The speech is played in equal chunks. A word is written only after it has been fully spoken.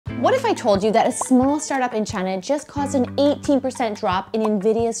What if I told you that a small startup in China just caused an 18% drop in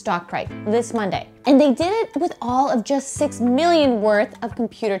Nvidia's stock price this Monday? And they did it with all of just 6 million worth of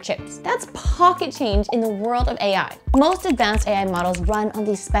computer chips. That's pocket change in the world of AI. Most advanced AI models run on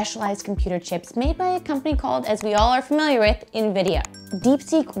these specialized computer chips made by a company called, as we all are familiar with, NVIDIA.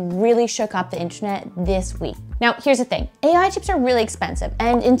 DeepSeek really shook up the internet this week. Now, here's the thing. AI chips are really expensive,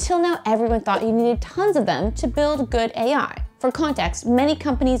 and until now, everyone thought you needed tons of them to build good AI. For context, many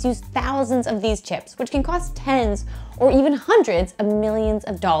companies use thousands of these chips, which can cost tens or even hundreds of millions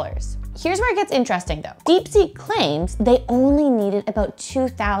of dollars. Here's where it gets interesting though. DeepSeek claims they only needed about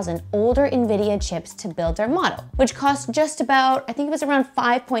 2,000 older NVIDIA chips to build their model, which cost just about, I think it was around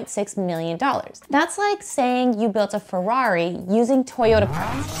 $5.6 million. That's like saying you built a Ferrari using Toyota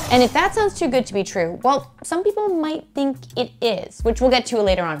parts. And if that sounds too good to be true, well, some people might think it is, which we'll get to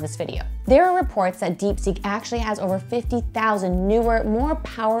later on in this video. There are reports that DeepSeek actually has over 50,000 newer, more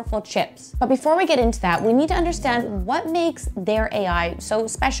powerful chips. But before we get into that, we need to understand what makes their AI so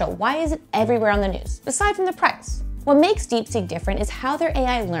special. Why is it everywhere on the news, aside from the price? What makes DeepSeek different is how their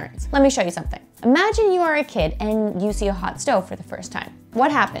AI learns. Let me show you something. Imagine you are a kid and you see a hot stove for the first time.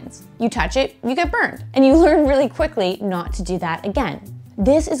 What happens? You touch it, you get burned, and you learn really quickly not to do that again.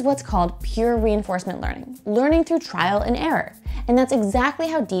 This is what's called pure reinforcement learning through trial and error. And that's exactly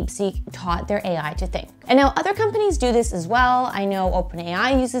how DeepSeek taught their AI to think. And now other companies do this as well. I know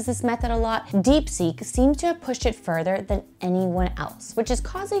OpenAI uses this method a lot. DeepSeek seems to have pushed it further than anyone else, which is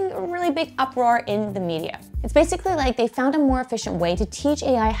causing a really big uproar in the media. It's basically like they found a more efficient way to teach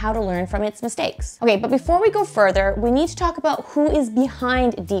AI how to learn from its mistakes. Okay, but before we go further, we need to talk about who is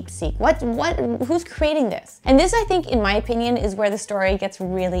behind DeepSeek. Who's creating this? And this, I think, in my opinion, is where the story gets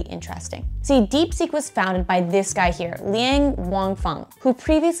really interesting. See, DeepSeek was founded by this guy here, Liang Wangfeng, who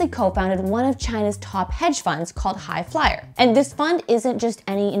previously co-founded one of China's top hedge funds called High Flyer. And this fund isn't just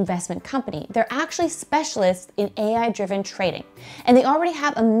any investment company. They're actually specialists in AI-driven trading. And they already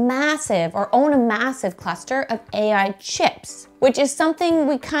have a massive, or own a massive cluster of AI chips, which is something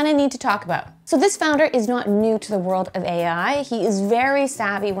we kind of need to talk about. So this founder is not new to the world of AI. He is very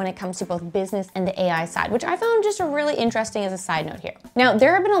savvy when it comes to both business and the AI side, which I found just really interesting as a side note here. Now,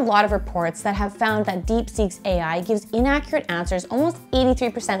 there have been a lot of reports that have found that DeepSeek's AI gives inaccurate answers almost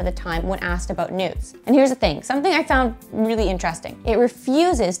 83% of the time when asked about news. And here's the thing, something I found really interesting. It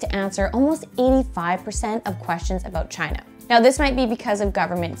refuses to answer almost 85% of questions about China. Now, this might be because of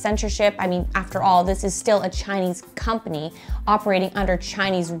government censorship. I mean, after all, this is still a Chinese company operating under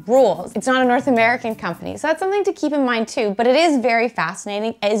Chinese rules. It's not a North American company, so that's something to keep in mind too, but it is very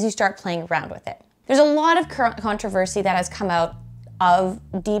fascinating as you start playing around with it. There's a lot of current controversy that has come out of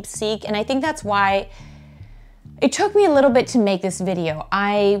DeepSeek, and I think that's why it took me a little bit to make this video.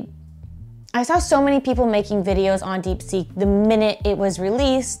 I saw so many people making videos on DeepSeek the minute it was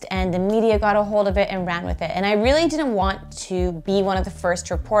released, and the media got a hold of it and ran with it. And I really didn't want to be one of the first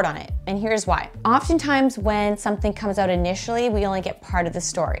to report on it. And here's why. Oftentimes when something comes out initially, we only get part of the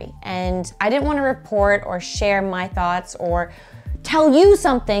story. And I didn't want to report or share my thoughts or tell you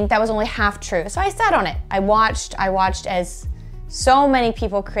something that was only half true. So I sat on it. I watched as so many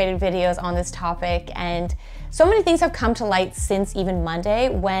people created videos on this topic, and so many things have come to light since even Monday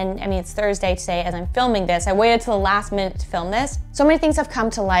when, I mean, it's Thursday today as I'm filming this. I waited till the last minute to film this. So many things have come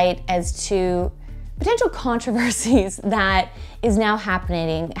to light as to potential controversies that is now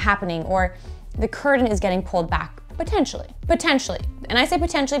happening, or the curtain is getting pulled back, potentially. And I say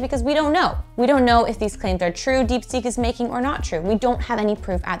potentially because we don't know. We don't know if these claims are true, DeepSeek is making, or not true. We don't have any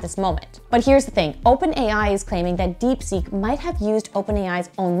proof at this moment. But here's the thing, OpenAI is claiming that DeepSeek might have used OpenAI's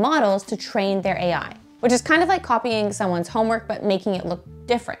own models to train their AI, which is kind of like copying someone's homework but making it look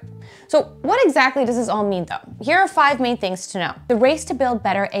different. So what exactly does this all mean though? Here are 5 main things to know. The race to build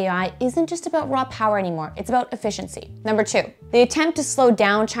better AI isn't just about raw power anymore, it's about efficiency. Number 2, the attempt to slow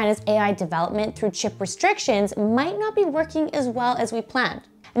down China's AI development through chip restrictions might not be working as well as we planned.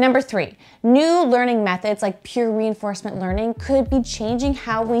 And number 3, new learning methods like pure reinforcement learning could be changing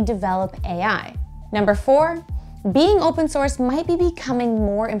how we develop AI. Number 4, being open source might be becoming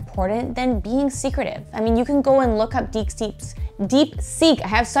more important than being secretive. I mean, you can go and look up DeepSeek. I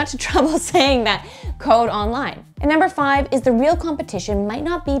have such trouble saying that code online. And number 5 is the real competition might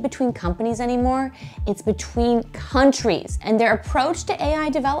not be between companies anymore, it's between countries and their approach to AI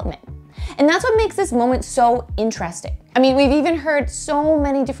development. And that's what makes this moment so interesting. I mean, we've even heard so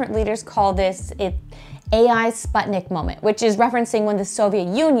many different leaders call this AI Sputnik Moment, which is referencing when the Soviet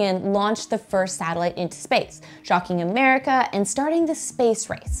Union launched the first satellite into space, shocking America and starting the space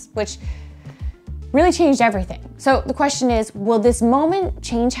race, which really changed everything. So the question is, will this moment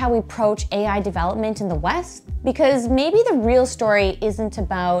change how we approach AI development in the West? Because maybe the real story isn't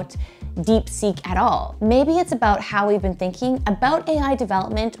about DeepSeek at all. Maybe it's about how we've been thinking about AI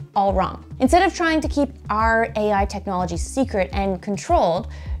development all wrong. Instead of trying to keep our AI technology secret and controlled,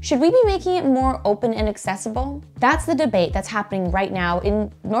 should we be making it more open and accessible? That's the debate that's happening right now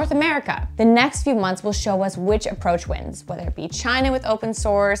in North America. The next few months will show us which approach wins, whether it be China with open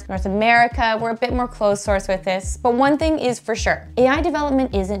source, North America, we're a bit more closed source with this. But one thing is for sure, AI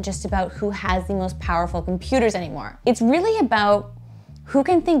development isn't just about who has the most powerful computers anymore. It's really about who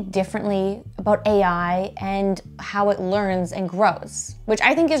can think differently about AI and how it learns and grows, which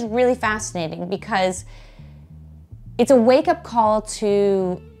I think is really fascinating because it's a wake-up call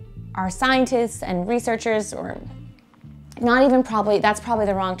to our scientists and researchers, or not even probably, that's probably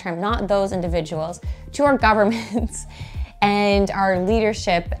the wrong term, not those individuals, to our governments and our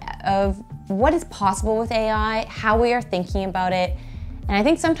leadership of what is possible with AI, how we are thinking about it. And I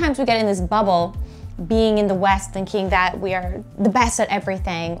think sometimes we get in this bubble being in the West thinking that we are the best at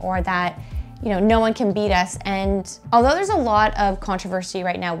everything, or that, you know, no one can beat us. And although there's a lot of controversy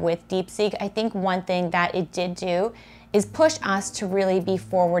right now with DeepSeek, I think one thing that it did do is push us to really be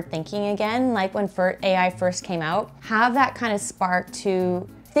forward thinking again, like when AI first came out. Have that kind of spark to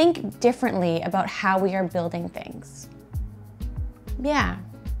think differently about how we are building things. Yeah.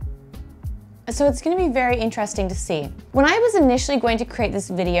 So it's going to be very interesting to see. When I was initially going to create this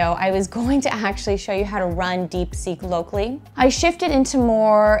video, I was going to actually show you how to run DeepSeek locally. I shifted into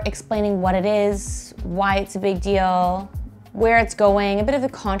more explaining what it is, why it's a big deal, where it's going, a bit of the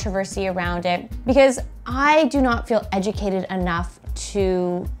controversy around it, because I do not feel educated enough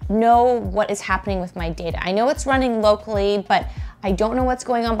to know what is happening with my data. I know it's running locally, but I don't know what's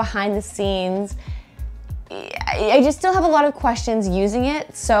going on behind the scenes. I just still have a lot of questions using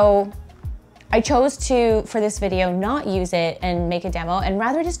it, so I chose to, for this video, not use it and make a demo, and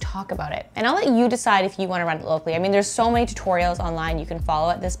rather just talk about it. And I'll let you decide if you want to run it locally. I mean, there's so many tutorials online you can follow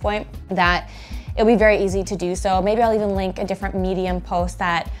at this point that it'll be very easy to do so. Maybe I'll even link a different Medium post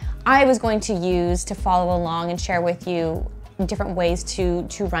that I was going to use to follow along and share with you different ways to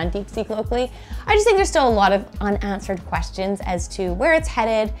run DeepSeek locally. I just think there's still a lot of unanswered questions as to where it's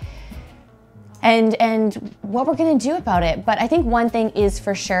headed and what we're gonna do about it. But I think one thing is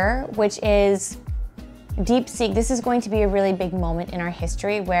for sure, which is DeepSeek, this is going to be a really big moment in our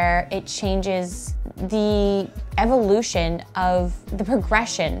history where it changes the evolution of the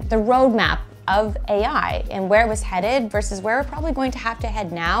progression, the roadmap of AI and where it was headed versus where we're probably going to have to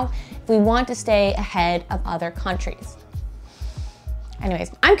head now if we want to stay ahead of other countries.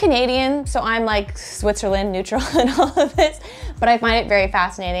 Anyways, I'm Canadian, so I'm like Switzerland neutral in all of this, but I find it very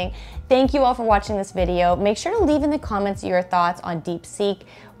fascinating. Thank you all for watching this video. Make sure to leave in the comments your thoughts on DeepSeek,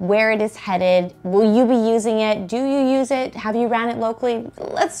 where it is headed. Will you be using it? Do you use it? Have you ran it locally?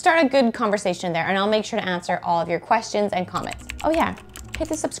 Let's start a good conversation there, and I'll make sure to answer all of your questions and comments. Oh yeah, hit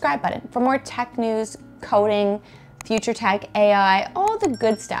the subscribe button for more tech news, coding, future tech, AI, all the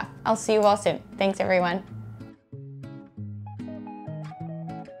good stuff. I'll see you all soon. Thanks everyone.